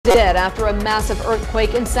Dead after a massive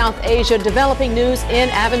earthquake in South Asia. Developing news in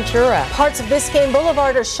Aventura. Parts of Biscayne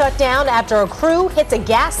Boulevard are shut down after a crew hits a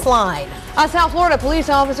gas line. A South Florida police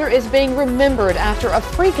officer is being remembered after a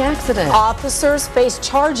freak accident. Officers face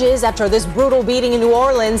charges after this brutal beating in New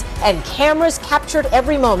Orleans, and cameras captured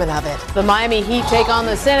every moment of it. The Miami Heat take on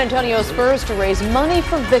the San Antonio Spurs to raise money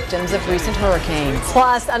for victims of recent hurricanes.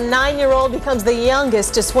 Plus, a 9-year-old becomes the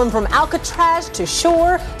youngest to swim from Alcatraz to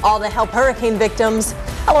shore, all to help hurricane victims.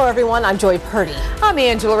 Hello, everyone. I'm Joy Purdy. I'm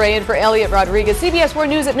Angela Ray in for Elliot Rodriguez. CBS 4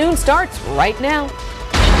 News at noon starts right now.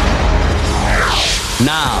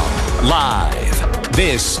 Now, live,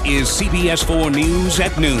 this is CBS 4 News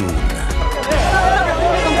at noon.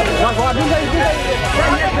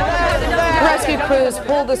 Rescue crews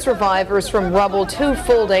pulled the survivors from rubble 2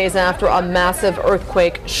 full days after a massive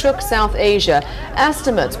earthquake shook South Asia.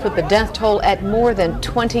 Estimates put the death toll at more than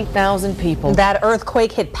 20,000 people. That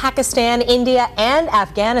earthquake hit Pakistan, India, and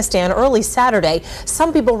Afghanistan early Saturday.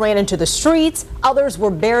 Some people ran into the streets, others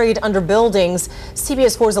were buried under buildings.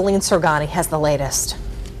 CBS 4's Aline Sergani has the latest.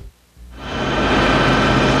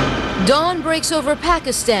 Dawn breaks over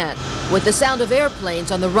Pakistan with the sound of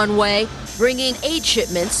airplanes on the runway, bringing aid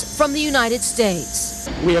shipments from the United States.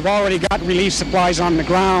 We have already got relief supplies on the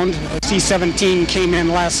ground. C-17 came in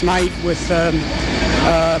last night with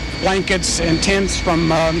blankets and tents from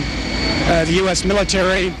the U.S.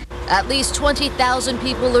 military. At least 20,000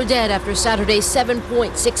 people are dead after Saturday's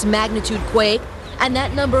 7.6 magnitude quake, and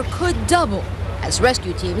that number could double as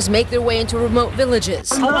rescue teams make their way into remote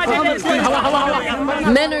villages. Men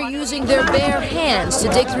are using their bare hands to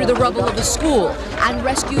dig through the rubble of a school and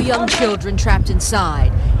rescue young children trapped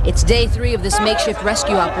inside. It's day 3 of this makeshift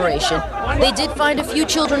rescue operation. They did find a few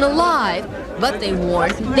children alive, but they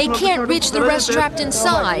warn they can't reach the rest trapped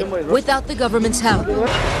inside without the government's help.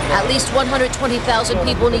 At least 120,000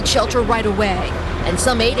 people need shelter right away, and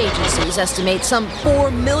some aid agencies estimate some 4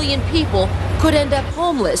 million people could end up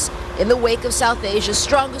homeless in the wake of South Asia's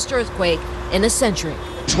strongest earthquake in a century.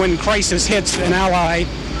 When crisis hits an ally,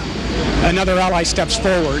 another ally steps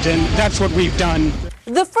forward, and that's what we've done.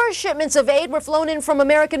 The first shipments of aid were flown in from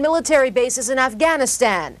American military bases in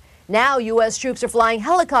Afghanistan. Now U.S. troops are flying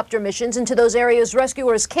helicopter missions into those areas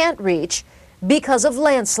rescuers can't reach because of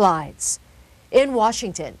landslides. In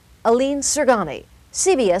Washington, Aline Sergani,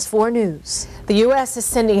 CBS 4 News. The U.S. is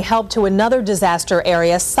sending help to another disaster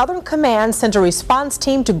area. Southern Command sent a response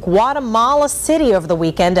team to Guatemala City over the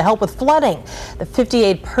weekend to help with flooding. The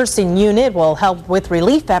 58-person unit will help with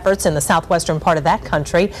relief efforts in the southwestern part of that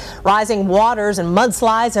country. Rising waters and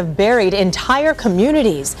mudslides have buried entire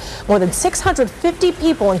communities. More than 650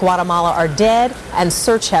 people in Guatemala are dead, and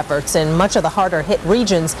search efforts in much of the harder hit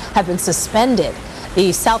regions have been suspended.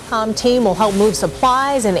 The Southcom team will help move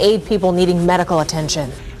supplies and aid people needing medical attention.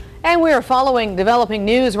 And we are following developing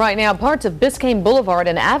news right now. Parts of Biscayne Boulevard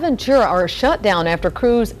and Aventura are shut down after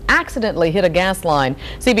crews accidentally hit a gas line.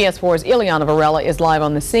 CBS 4's Ileana Varela is live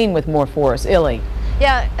on the scene with more for us. Illy.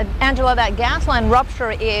 Yeah, Angela, that gas line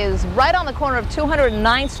rupture is right on the corner of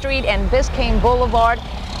 209th Street and Biscayne Boulevard.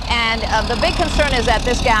 And the big concern is that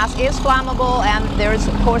this gas is flammable, and there's,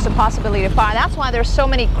 of course, a possibility of fire. That's why there's so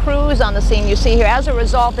many crews on the scene you see here. As a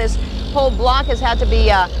result, this whole block has had to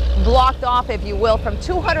be blocked off, if you will, from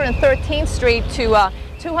 213th Street to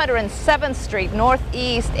 207th Street,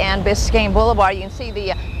 northeast, and Biscayne Boulevard. You can see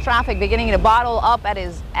the traffic beginning to bottle up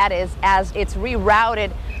as it's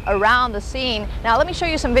rerouted around the scene. Now, let me show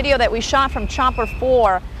you some video that we shot from Chopper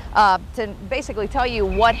 4. To basically tell you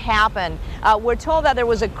what happened. We're told that there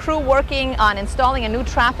was a crew working on installing a new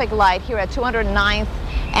traffic light here at 209th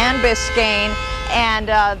and Biscayne,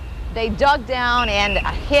 and they dug down and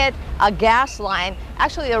hit a gas line.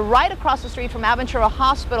 Actually, they're right across the street from Aventura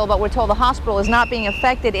Hospital, but we're told the hospital is not being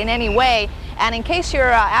affected in any way. And in case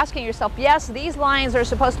you're asking yourself, yes, these lines are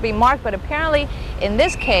supposed to be marked, but apparently in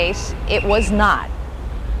this case, it was not.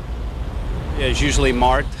 Is usually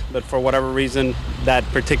marked, but for whatever reason that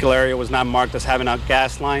particular area was not marked as having a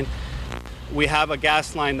gas line. We have a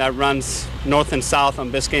gas line that runs north and south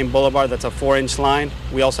on Biscayne Boulevard. That's a 4-inch line.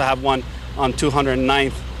 We also have one on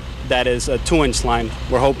 209th that is a 2-inch line.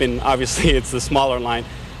 We're hoping obviously it's the smaller line,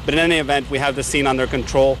 but in any event we have the scene under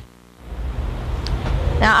control.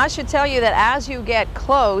 Now I should tell you that as you get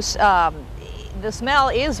close, the smell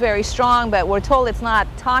is very strong, but we're told it's not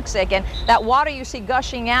toxic. And that water you see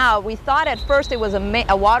gushing out, we thought at first it was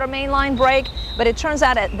a water main line break, but it turns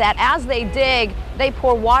out that as they dig, they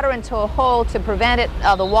pour water into a hole to prevent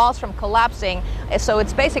the walls from collapsing. So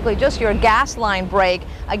it's basically just your gas line break.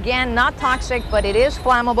 Again, not toxic, but it is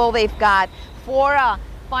flammable. They've got 4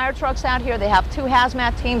 fire trucks out here. They have 2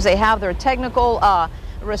 hazmat teams. They have their technical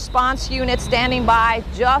response unit standing by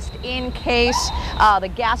just in case.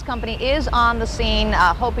 The gas company is on the scene,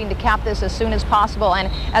 hoping to cap this as soon as possible.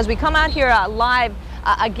 And as we come out here live,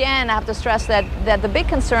 again, I have to stress that the big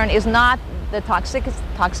concern is not the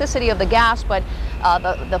toxicity of the gas, but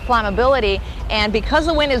the flammability. And because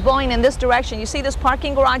the wind is blowing in this direction, you see this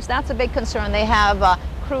parking garage, that's a big concern. They have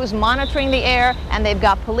crews monitoring the air, and they've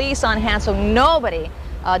got police on hand, so nobody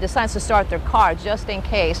decides to start their car just in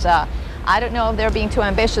case. I don't know if they're being too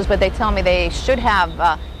ambitious, but they tell me they should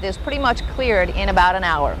have this pretty much cleared in about an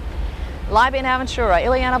hour. Live in Aventura,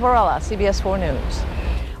 Ileana Varela, CBS 4 News.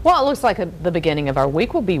 Well, it looks like the beginning of our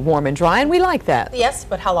week will be warm and dry, and we like that. Yes,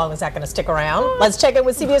 but how long is that going to stick around? Let's check in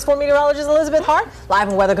with CBS 4 meteorologist Elizabeth Hart, live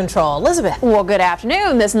in Weather Control. Elizabeth. Well, good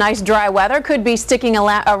afternoon. This nice dry weather could be sticking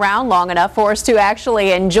around long enough for us to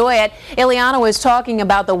actually enjoy it. Ileana was talking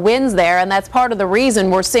about the winds there, and that's part of the reason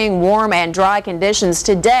we're seeing warm and dry conditions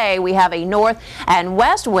today. We have a north and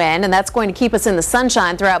west wind, and that's going to keep us in the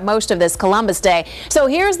sunshine throughout most of this Columbus Day. So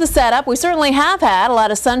here's the setup. We certainly have had a lot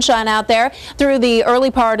of sunshine out there through the early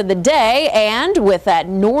part of the day, and with that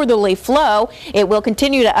northerly flow, it will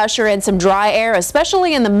continue to usher in some dry air,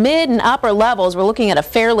 especially in the mid and upper levels. We're looking at a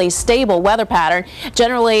fairly stable weather pattern.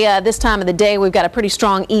 Generally, this time of the day, we've got a pretty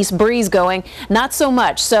strong east breeze going. Not so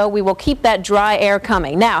much, so we will keep that dry air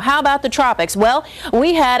coming. Now, how about the tropics? Well,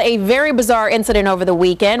 we had a very bizarre incident over the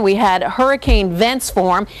weekend. We had hurricane vents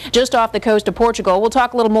form just off the coast of Portugal. We'll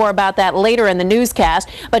talk a little more about that later in the newscast,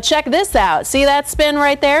 but check this out. See that spin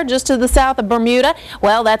right there just to the south of Bermuda?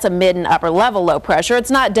 Well, that's a mid and upper level low pressure.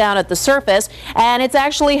 It's not down at the surface, and it's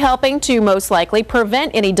actually helping to most likely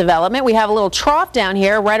prevent any development. We have a little trough down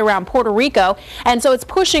here right around Puerto Rico, and so it's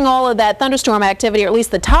pushing all of that thunderstorm activity, or at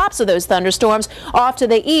least the tops of those thunderstorms, off to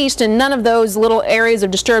the east, and none of those little areas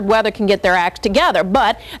of disturbed weather can get their act together.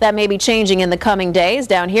 But that may be changing in the coming days.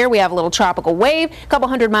 Down here we have a little tropical wave a couple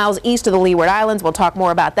hundred miles east of the Leeward Islands. We'll talk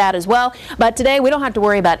more about that as well. But today we don't have to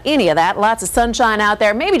worry about any of that. Lots of sunshine out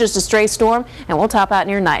there, maybe just a stray storm, and we'll top out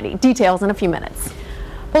near 90. Details in a few minutes.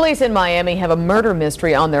 Police in Miami have a murder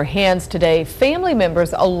mystery on their hands today. Family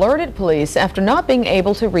members alerted police after not being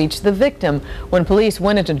able to reach the victim. When police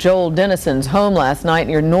went into Joel Dennison's home last night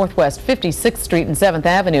near Northwest 56th Street and 7th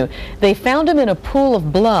Avenue, they found him in a pool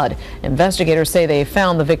of blood. Investigators say they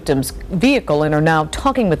found the victim's vehicle and are now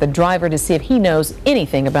talking with the driver to see if he knows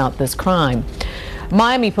anything about this crime.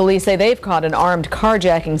 Miami police say they've caught an armed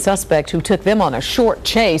carjacking suspect who took them on a short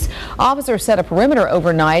chase. Officers set a perimeter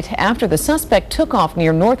overnight after the suspect took off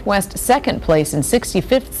near Northwest 2nd Place and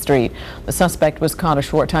 65th Street. The suspect was caught a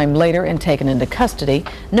short time later and taken into custody.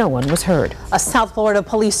 No one was hurt. A South Florida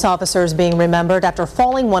police officer is being remembered after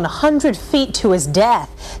falling 100 feet to his death.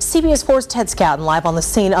 CBS 4's Ted Scouten live on the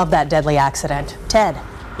scene of that deadly accident. Ted.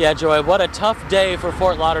 Yeah, Joy, what a tough day for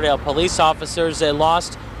Fort Lauderdale police officers. They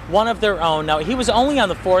lost one of their own. Now, he was only on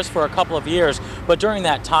the force for a couple of years, but during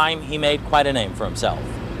that time, he made quite a name for himself.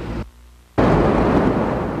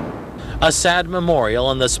 A sad memorial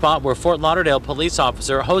on the spot where Fort Lauderdale police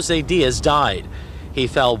officer Jose Diaz died. He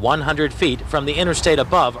fell 100 feet from the interstate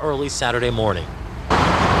above early Saturday morning.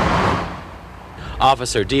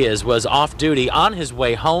 Officer Diaz was off duty on his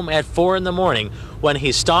way home at 4 in the morning when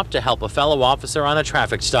he stopped to help a fellow officer on a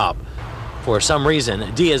traffic stop. For some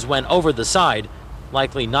reason, Diaz went over the side,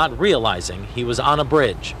 likely not realizing he was on a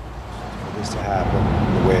bridge. For this to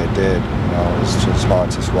happen the way it did, it's just hard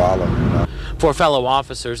to swallow, For fellow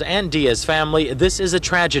officers and Diaz's family, this is a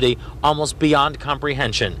tragedy almost beyond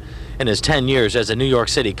comprehension. In his 10 years as a New York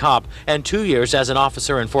City cop and 2 years as an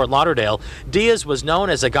officer in Fort Lauderdale, Diaz was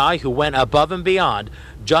known as a guy who went above and beyond,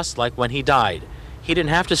 just like when he died. He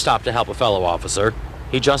didn't have to stop to help a fellow officer.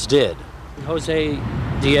 He just did. Jose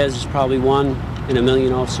Diaz is probably one in a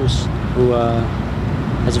million officers who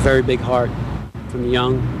has a very big heart, from the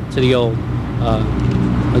young to the old.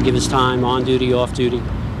 He'll give his time on duty, off duty,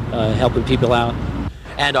 helping people out.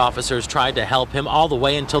 And officers tried to help him all the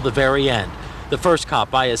way until the very end. The first cop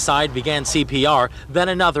by his side began CPR, then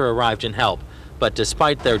another arrived in help. But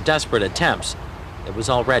despite their desperate attempts, it was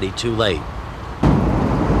already too late.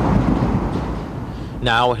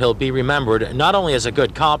 Now he'll be remembered not only as a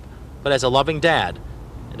good cop, but as a loving dad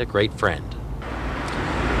and a great friend.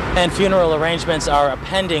 And funeral arrangements are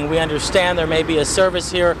pending. We understand there may be a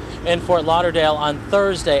service here in Fort Lauderdale on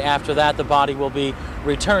Thursday. After that, the body will be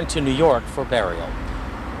returned to New York for burial.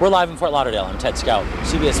 We're live in Fort Lauderdale. I'm Ted Scouten,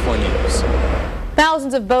 CBS 4 News.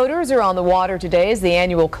 Thousands of boaters are on the water today as the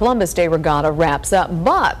annual Columbus Day Regatta wraps up,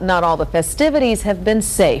 but not all the festivities have been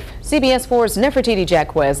safe. CBS 4's Nefertiti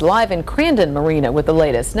Jacquez live in Crandon Marina with the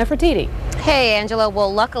latest. Nefertiti. Hey, Angela.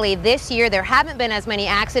 Well, luckily this year there haven't been as many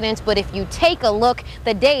accidents, but if you take a look,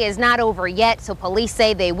 the day is not over yet, so police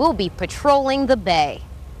say they will be patrolling the bay.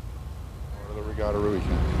 The regatta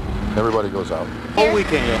weekend. Everybody goes out. Whole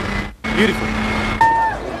weekend, yeah. Beautiful.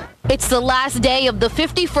 It's the last day of the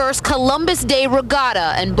 51st Columbus Day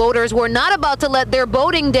Regatta, and boaters were not about to let their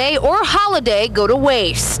boating day or holiday go to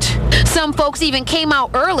waste. Some folks even came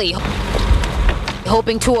out early,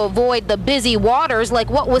 hoping to avoid the busy waters like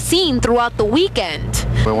what was seen throughout the weekend.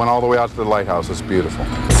 We went all the way out to the lighthouse. It's beautiful.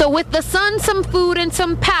 So with the sun, some food, and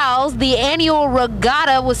some pals, the annual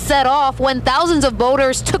regatta was set off when thousands of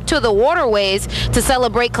boaters took to the waterways to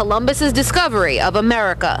celebrate Columbus's discovery of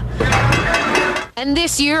America. And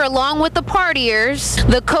this year, along with the partiers,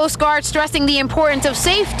 the Coast Guard stressing the importance of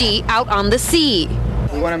safety out on the sea.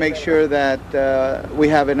 We want to make sure that we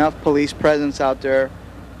have enough police presence out there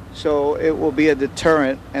so it will be a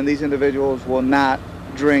deterrent and these individuals will not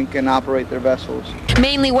drink and operate their vessels.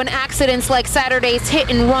 Mainly when accidents like Saturday's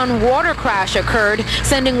hit-and-run water crash occurred,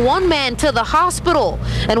 sending one man to the hospital.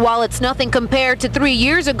 And while it's nothing compared to 3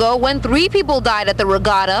 years ago when 3 people died at the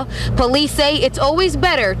regatta, police say it's always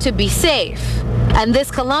better to be safe. And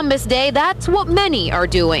this Columbus Day, that's what many are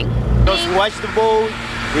doing. Just watch the boat,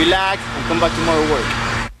 relax, and come back tomorrow to work.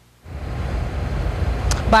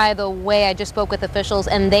 By the way, I just spoke with officials,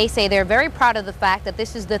 and they say they're very proud of the fact that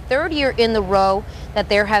this is the 3rd year in the row that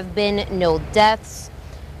there have been no deaths.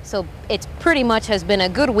 So it pretty much has been a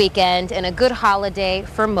good weekend and a good holiday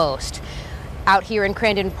for most. Out here in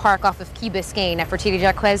Crandon Park off of Key Biscayne, Nefertiti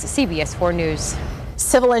Jacquez, CBS 4 News.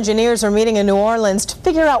 Civil engineers are meeting in New Orleans to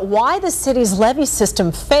figure out why the city's levee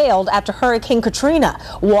system failed after Hurricane Katrina.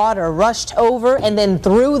 Water rushed over and then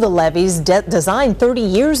through the levees designed 30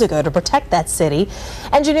 years ago to protect that city.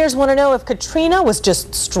 Engineers want to know if Katrina was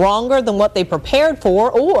just stronger than what they prepared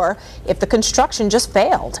for or if the construction just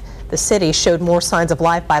failed. The city showed more signs of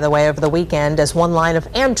life, by the way, over the weekend as one line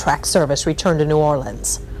of Amtrak service returned to New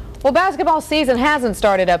Orleans. Well, basketball season hasn't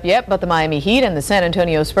started up yet, but the Miami Heat and the San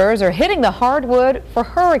Antonio Spurs are hitting the hardwood for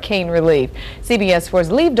hurricane relief. CBS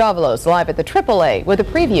 4's Leave Davalos live at the AAA with a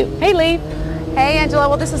preview. Hey, Leave. Hey, Angela.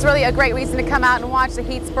 Well, this is really a great reason to come out and watch the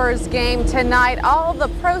Heat Spurs game tonight. All the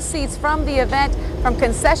proceeds from the event, from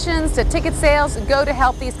concessions to ticket sales, go to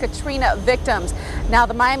help these Katrina victims. Now,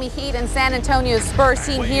 the Miami Heat and San Antonio Spurs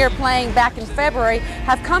team here playing back in February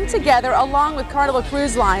have come together along with Carnival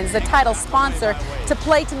Cruise Lines, the title sponsor, to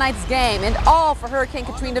play tonight's game, and all for Hurricane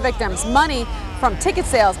Katrina victims. Money from ticket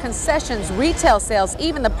sales, concessions, retail sales,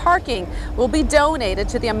 even the parking will be donated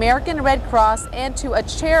to the American Red Cross and to a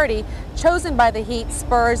charity chosen by the Heat,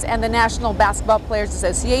 Spurs, and the National Basketball Players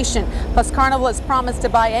Association. Plus, Carnival has promised to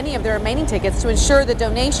buy any of the remaining tickets to ensure the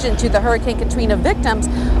donation to the Hurricane Katrina victims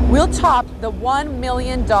will top the $1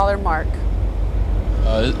 million mark.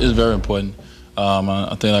 It's very important.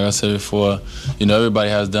 I think, like I said before, everybody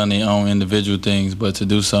has done their own individual things, but to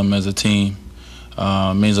do something as a team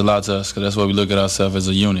means a lot to us, because that's why we look at ourselves as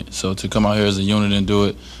a unit. So to come out here as a unit and do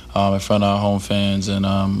it in front of our home fans and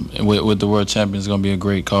with the world champions is going to be a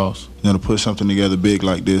great cause. To put something together big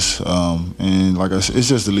like this, and like I said, it's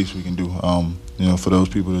just the least we can do, for those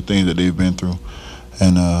people, the things that they've been through,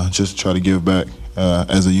 and just try to give back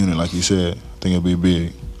as a unit, like you said. I think it'll be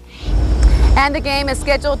big. And the game is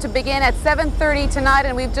scheduled to begin at 7:30 tonight,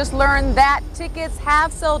 and we've just learned that tickets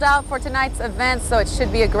have sold out for tonight's event, so it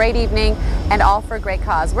should be a great evening and all for a great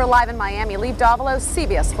cause. We're live in Miami. Leave Davalos,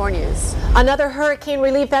 CBS 4 News. Another hurricane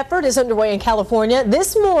relief effort is underway in California.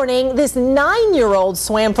 This morning, this 9-year-old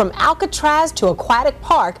swam from Alcatraz to Aquatic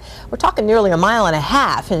Park. We're talking nearly a mile and a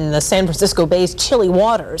half in the San Francisco Bay's chilly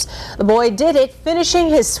waters. The boy did it, finishing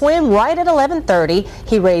his swim right at 11:30.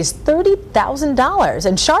 He raised $30,000.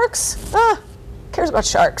 And sharks? Cares about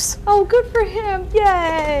sharks. Oh, good for him.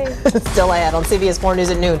 Yay. Still ahead on CBS 4 News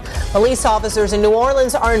at noon. Police officers in New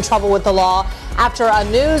Orleans are in trouble with the law after a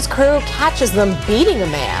news crew catches them beating a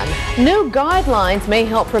man. New guidelines may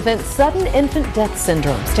help prevent sudden infant death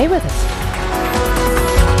syndrome. Stay with us.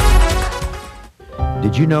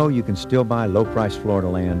 Did you know you can still buy low-priced Florida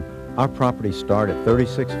land? Our properties start at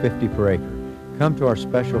 $36.50 per acre. Come to our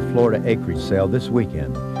special Florida acreage sale this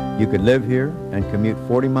weekend. You could live here and commute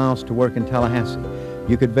 40 miles to work in Tallahassee.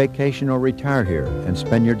 You could vacation or retire here and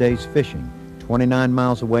spend your days fishing 29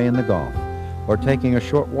 miles away in the Gulf, or taking a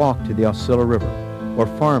short walk to the Osceola River, or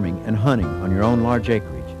farming and hunting on your own large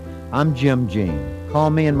acreage. I'm Jim Jean. Call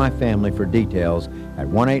me and my family for details at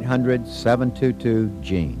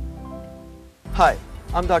 1-800-722-GENE. Hi,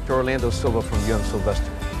 I'm Dr. Orlando Silva from UM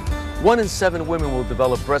Sylvester. 1 in 7 women will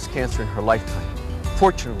develop breast cancer in her lifetime.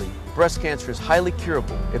 Fortunately, breast cancer is highly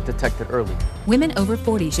curable if detected early. Women over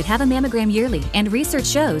 40 should have a mammogram yearly, and research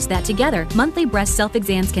shows that together, monthly breast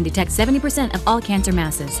self-exams can detect 70% of all cancer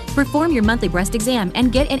masses. Perform your monthly breast exam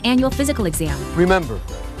and get an annual physical exam. Remember,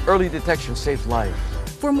 early detection saves lives.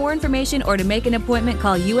 For more information or to make an appointment,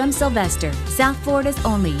 call UM Sylvester, South Florida's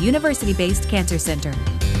only university-based cancer center.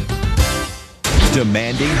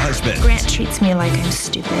 Demanding husband. Grant treats me like I'm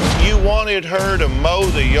stupid. You wanted her to mow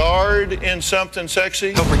the yard in something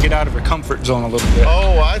sexy? Help her get out of her comfort zone a little bit.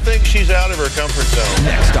 Oh, I think she's out of her comfort zone.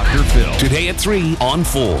 Next, Dr. Phil. Today at 3 on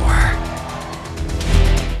 4.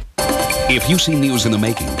 If you see news in the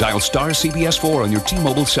making, dial star CBS 4 on your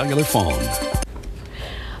T-Mobile cellular phone.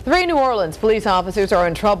 3 New Orleans police officers are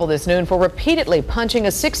in trouble this noon for repeatedly punching a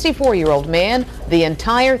 64-year-old man. The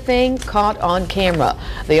entire thing caught on camera.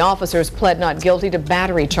 The officers pled not guilty to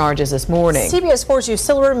battery charges this morning. CBS 4's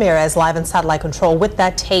Yusila Ramirez live in satellite control with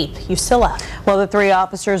that tape. Yusila. Well, the 3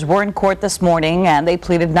 officers were in court this morning and they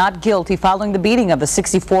pleaded not guilty following the beating of the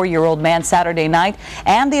 64-year-old man Saturday night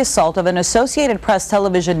and the assault of an Associated Press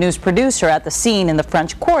television news producer at the scene in the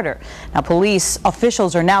French Quarter. Now, police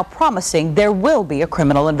officials are now promising there will be a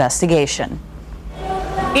criminal investigation.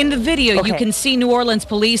 In the video, you can see New Orleans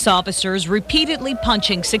police officers repeatedly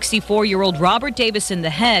punching 64-year-old Robert Davis in the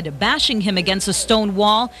head, bashing him against a stone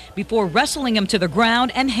wall before wrestling him to the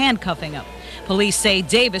ground and handcuffing him. Police say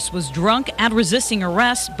Davis was drunk and resisting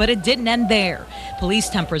arrest, but it didn't end there. Police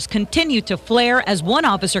tempers continued to flare as one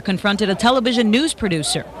officer confronted a television news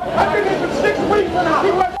producer. I've been here for 6 weeks now.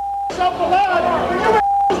 He went himself alive.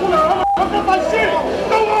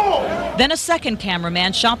 Then a second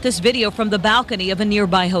cameraman shot this video from the balcony of a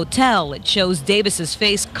nearby hotel. It shows Davis's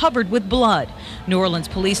face covered with blood. New Orleans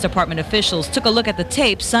Police Department officials took a look at the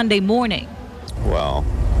tape Sunday morning. Well,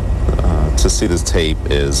 to see this tape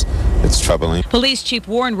it's troubling. Police Chief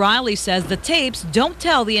Warren Riley says the tapes don't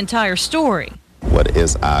tell the entire story. What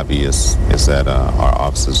is obvious is that our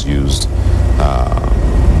officers used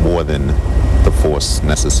more than the force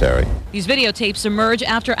necessary. These videotapes emerge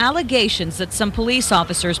after allegations that some police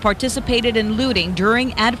officers participated in looting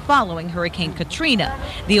during and following Hurricane Katrina.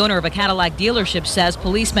 The owner of a Cadillac dealership says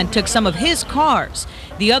policemen took some of his cars.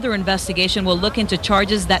 The other investigation will look into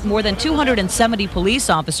charges that more than 270 police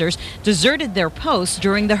officers deserted their posts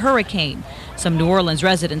during the hurricane. Some New Orleans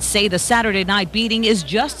residents say the Saturday night beating is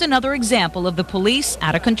just another example of the police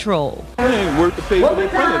out of control. It ain't worth the paper they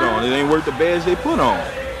put it on. It ain't worth the badge they put on.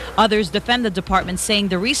 Others defend the department, saying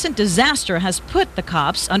the recent disaster has put the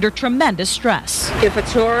cops under tremendous stress. If a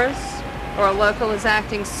tourist or a local is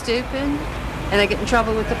acting stupid and they get in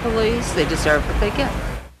trouble with the police, they deserve what they get.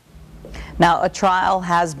 Now, a trial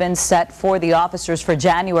has been set for the officers for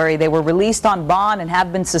January. They were released on bond and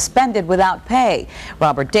have been suspended without pay.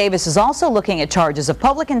 Robert Davis is also looking at charges of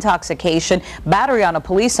public intoxication, battery on a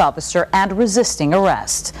police officer, and resisting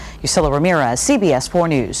arrest. Yusila Ramirez, CBS 4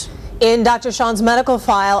 News. In Dr. Sean's medical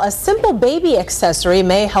file, a simple baby accessory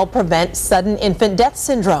may help prevent sudden infant death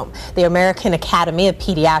syndrome. The American Academy of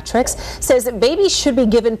Pediatrics says that babies should be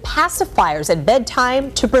given pacifiers at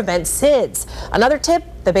bedtime to prevent SIDS. Another tip,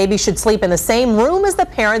 the baby should sleep in the same room as the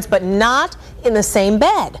parents, but not in the same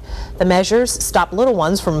bed. The measures stop little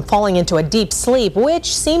ones from falling into a deep sleep,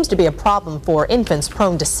 which seems to be a problem for infants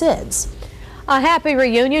prone to SIDS. A happy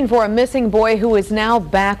reunion for a missing boy who is now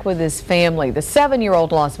back with his family. The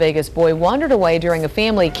 7-year-old Las Vegas boy wandered away during a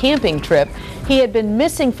family camping trip. He had been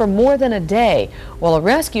missing for more than a day. Well, a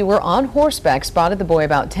rescuer on horseback spotted the boy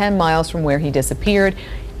about 10 miles from where he disappeared.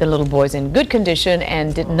 The little boy's in good condition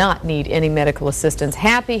and did not need any medical assistance.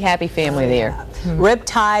 Happy family there. Rip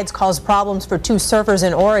tides caused problems for 2 surfers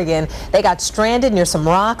in Oregon. They got stranded near some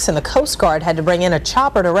rocks and the Coast Guard had to bring in a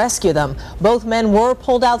chopper to rescue them. Both men were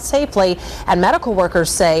pulled out safely, and medical workers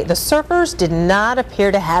say the surfers did not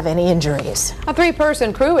appear to have any injuries. A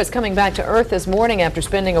 3-person crew is coming back to Earth this morning after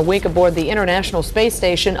spending a week aboard the International Space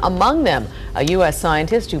Station. Among them, a U.S.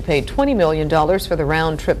 scientist who paid $20 million for the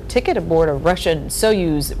round-trip ticket aboard a Russian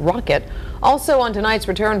Soyuz rocket. Also on tonight's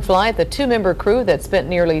return flight, the 2-member crew that spent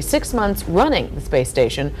nearly 6 months running the space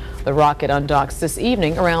station. The rocket undocks this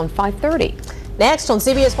evening around 5:30. Next on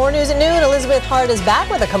CBS 4 News at noon, Elizabeth Hart is back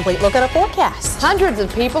with a complete look at a forecast. Hundreds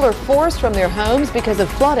of people are forced from their homes because of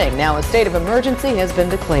flooding. Now a state of emergency has been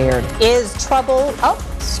declared. Is trouble...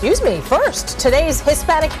 First, today's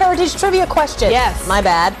Hispanic Heritage Trivia question. Yes. My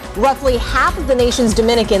bad. Roughly half of the nation's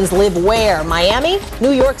Dominicans live where? Miami,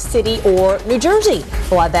 New York City, or New Jersey?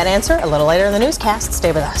 We'll have that answer a little later in the newscast.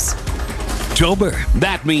 Stay with us. October,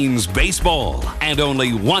 that means baseball, and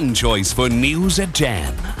only one choice for news at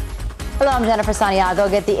 10. Hello, I'm Jennifer Santiago.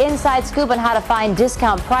 Get the inside scoop on how to find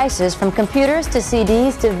discount prices from computers to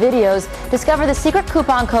CDs to videos. Discover the secret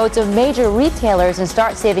coupon codes of major retailers and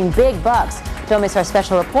start saving big bucks. Don't miss our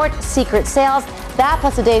special report, Secret Sales. That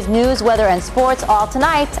plus the day's news, weather, and sports all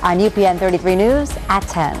tonight on UPN 33 News at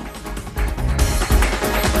 10.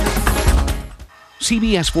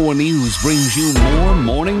 CBS 4 News brings you more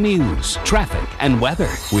morning news, traffic, and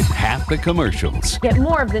weather with half the commercials. Get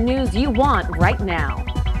more of the news you want right now.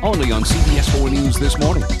 Only on CBS 4 News this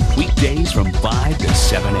morning. Weekdays from 5 to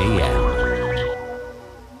 7 a.m.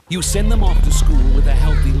 You send them off to school with a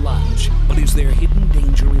healthy lunch, but is there hidden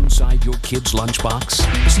danger inside your kid's lunchbox?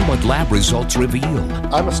 See what lab results reveal.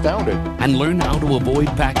 I'm astounded. And learn how to avoid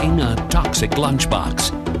packing a toxic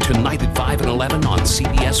lunchbox. Tonight at 5 and 11 on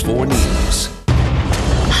CBS 4 News.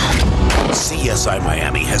 CSI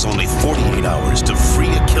Miami has only 48 hours to free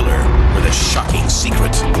a killer with a shocking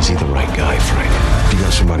secret. Is he the right guy, Frank? You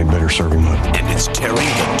got somebody better serve him up. And it's tearing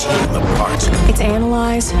the team apart. It's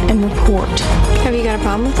analyze and report. Have you got a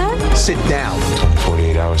problem with that? Sit down.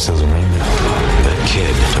 48 hours doesn't mean that. That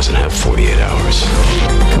kid doesn't have 48 hours.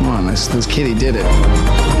 Come on, this kid, he did it.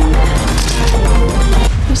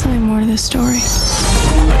 There's something more to this story.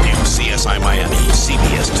 A new CSI Miami,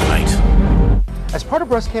 CBS tonight. As part of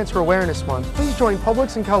Breast Cancer Awareness Month, please join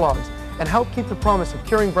Publix and Kellogg's and help keep the promise of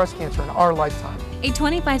curing breast cancer in our lifetime. A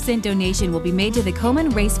 25-cent donation will be made to the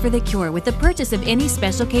Komen Race for the Cure with the purchase of any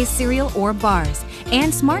Special Case cereal or bars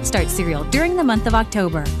and Smart Start cereal during the month of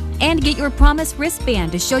October. And get your Promise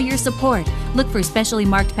wristband to show your support. Look for specially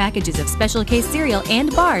marked packages of Special Case cereal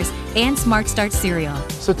and bars and Smart Start cereal.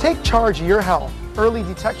 So take charge of your health. Early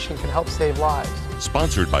detection can help save lives.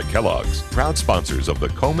 Sponsored by Kellogg's, proud sponsors of the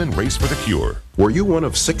Komen Race for the Cure. Were you one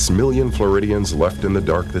of 6 million Floridians left in the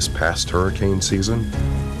dark this past hurricane season?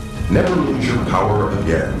 Never lose your power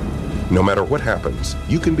again. No matter what happens,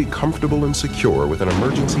 you can be comfortable and secure with an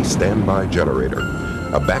emergency standby generator,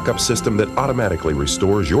 a backup system that automatically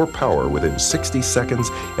restores your power within 60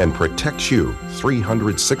 seconds and protects you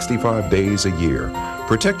 365 days a year.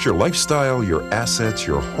 Protect your lifestyle, your assets,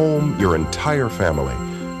 your home, your entire family.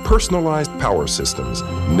 Personalized power systems.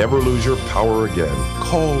 Never lose your power again.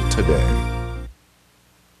 Call today.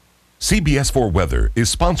 CBS 4 Weather is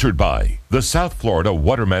sponsored by the South Florida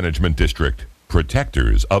Water Management District,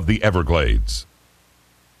 protectors of the Everglades.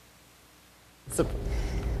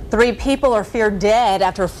 3 people are feared dead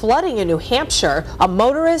after flooding in New Hampshire. A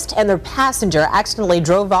motorist and their passenger accidentally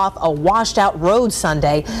drove off a washed-out road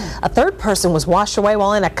Sunday. A third person was washed away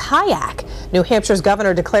while in a kayak. New Hampshire's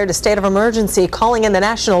governor declared a state of emergency, calling in the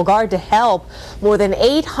National Guard to help. More than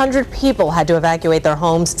 800 people had to evacuate their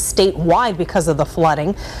homes statewide because of the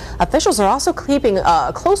flooding. Officials are also keeping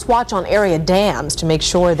a close watch on area dams to make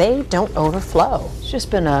sure they don't overflow. It's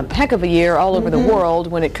just been a heck of a year all over the world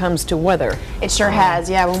when it comes to weather. It sure has,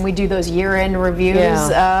 yeah. When we do those year-end reviews,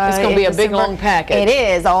 it's going to be a big, long packet. It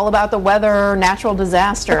is all about the weather, natural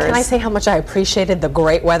disasters. But can I say how much I appreciated the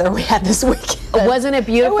great weather we had this weekend? Wasn't it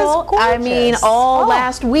beautiful? It was gorgeous. I mean,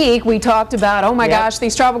 last week we talked about, oh my gosh,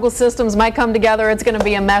 these tropical systems might come together. It's going to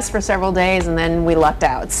be a mess for several days, and then we lucked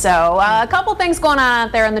out. So a couple things going on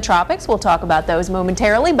out there in the tropics. We'll talk about those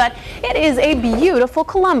momentarily, but it is a beautiful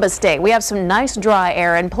Columbus Day. We have some nice dry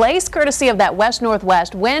air in place, courtesy of that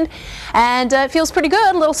west-northwest wind, and it feels pretty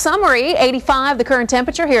good. A little summery. 85 the current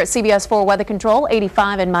temperature here at CBS 4 Weather Control,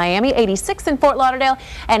 85 in Miami, 86 in Fort Lauderdale,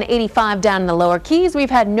 and 85 down in the lower Keys. We've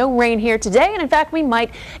had no rain here today, and in fact, we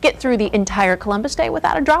might get through the entire Columbus Day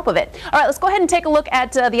without a drop of it. All right, let's go ahead and take a look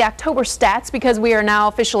at the October stats, because we are now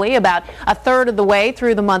officially about a third of the way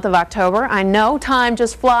through the month of October. I know time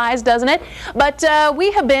just flies, doesn't it? But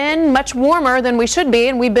we have been much warmer than we should be,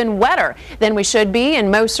 and we've been wetter than we should be in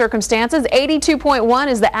most circumstances. 82.1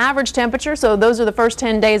 is the average temperature, so those are the first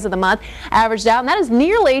 10 days of the month averaged out, and that is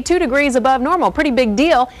nearly 2 degrees above normal. Pretty big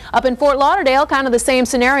deal. Up in Fort Lauderdale, kind of the same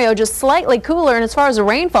scenario, just slightly cooler, and as far as the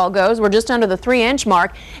rainfall goes, we're just under the 3-inch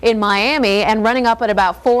mark in Miami and running up at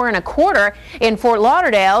about 4 1/4 in Fort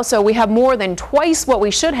Lauderdale, so we have more than twice what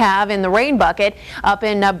we should have in the rain bucket up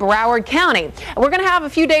in Broward County. We're going to have a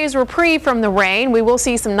few days reprieve from the rain. We will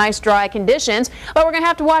see some nice dry conditions, but we're going to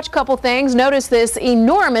have to watch a couple things. Notice this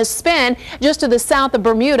enormous spin just to the south of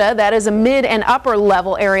Bermuda. That is a mid and upper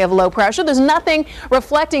level area of low pressure. There's nothing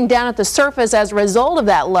reflecting down at the surface as a result of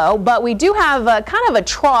that low, but we do have kind of a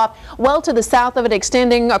trough well to the south of it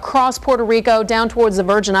extending across Puerto Rico Rico down towards the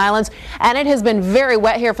Virgin Islands, and it has been very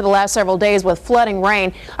wet here for the last several days with flooding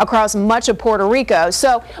rain across much of Puerto Rico.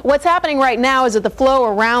 So what's happening right now is that the flow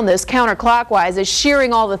around this counterclockwise is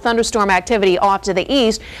shearing all the thunderstorm activity off to the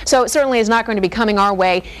east, so it certainly is not going to be coming our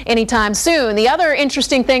way anytime soon. The other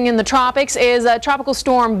interesting thing in the tropics is Tropical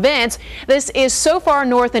Storm Vince. This is so far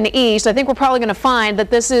north and east. I think we're probably going to find that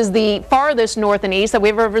this is the farthest north and east that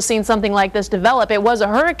we've ever seen something like this develop. It was a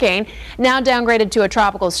hurricane, now downgraded to a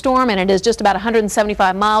tropical storm, and it is just about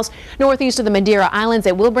 175 miles northeast of the Madeira Islands.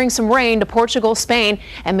 It will bring some rain to Portugal, Spain,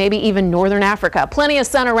 and maybe even northern Africa. Plenty of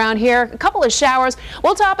sun around here. A couple of showers.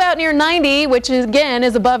 We'll top out near 90, which again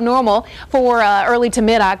is above normal for early to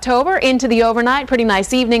mid-October into the overnight. Pretty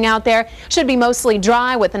nice evening out there. Should be mostly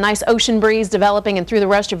dry with a nice ocean breeze developing and through the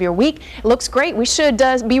rest of your week. It looks great. We should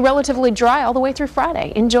be relatively dry all the way through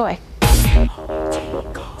Friday. Enjoy.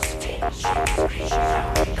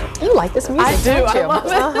 You like this music, I do. don't you? I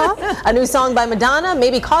love it. A new song by Madonna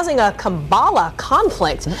may be causing a Kabbalah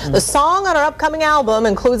conflict. The song on her upcoming album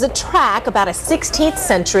includes a track about a 16th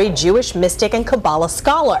century Jewish mystic and Kabbalah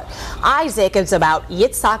scholar. Isaac is about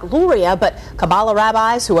Yitzhak Luria, but Kabbalah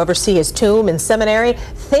rabbis who oversee his tomb and seminary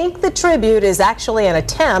think the tribute is actually an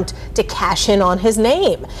attempt to cash in on his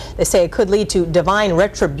name. They say it could lead to divine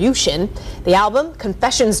retribution. The album,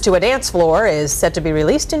 Confessions to a Dance Floor, is set to be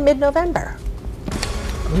released in mid-November.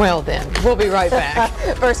 Well then, we'll be right back.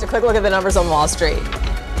 First, a quick look at the numbers on Wall Street.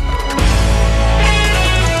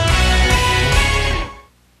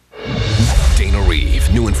 Dana Reeve,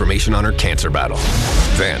 new information on her cancer battle.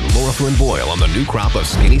 Then Laura Flynn Boyle on the new crop of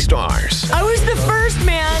skinny stars. I was the first,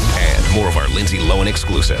 man. And more of our Lindsay Lohan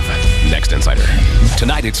exclusive. Next Insider.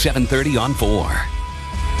 Tonight at 7:30 on 4.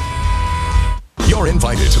 You're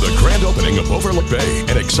invited to the grand opening of Overlook Bay,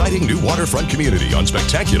 an exciting new waterfront community on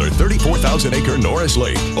spectacular 34,000-acre Norris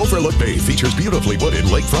Lake. Overlook Bay features beautifully wooded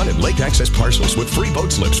lakefront and lake access parcels with free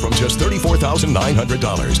boat slips from just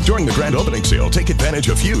 $34,900. During the grand opening sale, take advantage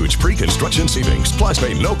of huge pre-construction seatings, plus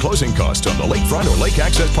pay no closing costs on the lakefront or lake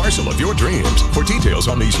access parcel of your dreams. For details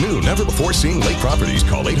on these new, never-before-seen lake properties,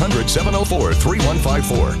 call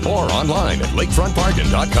 800-704-3154 or online at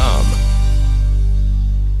lakefrontbargain.com.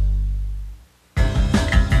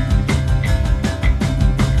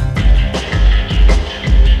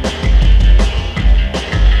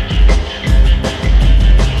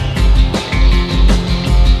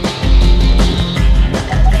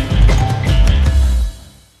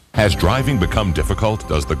 Has driving become difficult?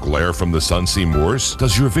 Does the glare from the sun seem worse?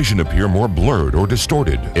 Does your vision appear more blurred or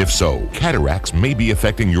distorted? If so, cataracts may be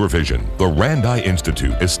affecting your vision. The Rand Eye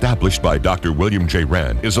Institute, established by Dr. William J.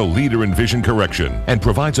 Rand, is a leader in vision correction and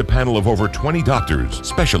provides a panel of over 20 doctors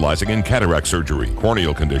specializing in cataract surgery,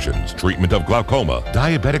 corneal conditions, treatment of glaucoma,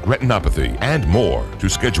 diabetic retinopathy, and more. To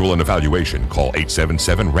schedule an evaluation, call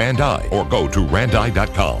 877-RAND-EYE or go to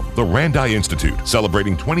randeye.com. The Rand Eye Institute,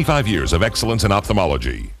 celebrating 25 years of excellence in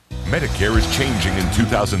ophthalmology. Medicare is changing in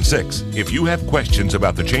 2006. If you have questions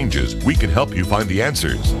about the changes, we can help you find the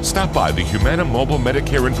answers. Stop by the Humana Mobile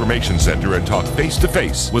Medicare Information Center and talk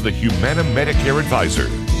face-to-face with a Humana Medicare advisor.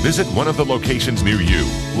 Visit one of the locations near you.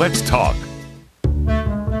 Let's talk.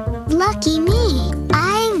 Lucky me.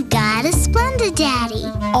 I've got a Splenda Daddy.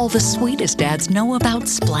 All the sweetest dads know about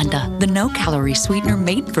Splenda, the no-calorie sweetener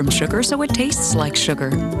made from sugar so it tastes like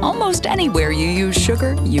sugar. Almost anywhere you use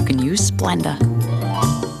sugar, you can use Splenda.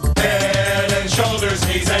 Head and shoulders,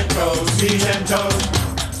 knees and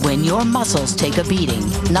toes. When your muscles take a beating,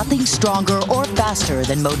 nothing stronger or faster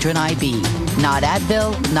than Motrin IB. Not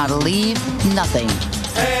Advil, not Aleve, nothing.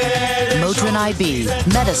 Motrin IB,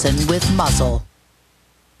 medicine with muscle.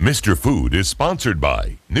 Mr. Food is sponsored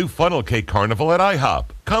by New Funnel Cake Carnival at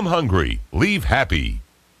IHOP. Come hungry, leave happy.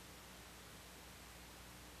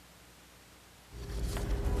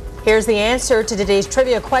 Here's the answer to today's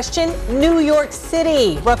trivia question. New York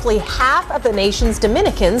City. Roughly half of the nation's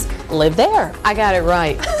Dominicans live there. I got it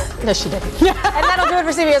right. No, she didn't. And that'll do it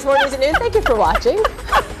for CBS 4 News at Noon. Thank you for watching.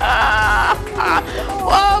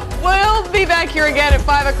 Well, we'll be back here again at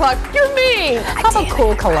 5 o'clock. You're mean. Have a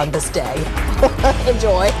cool Columbus Day.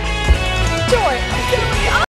 Enjoy.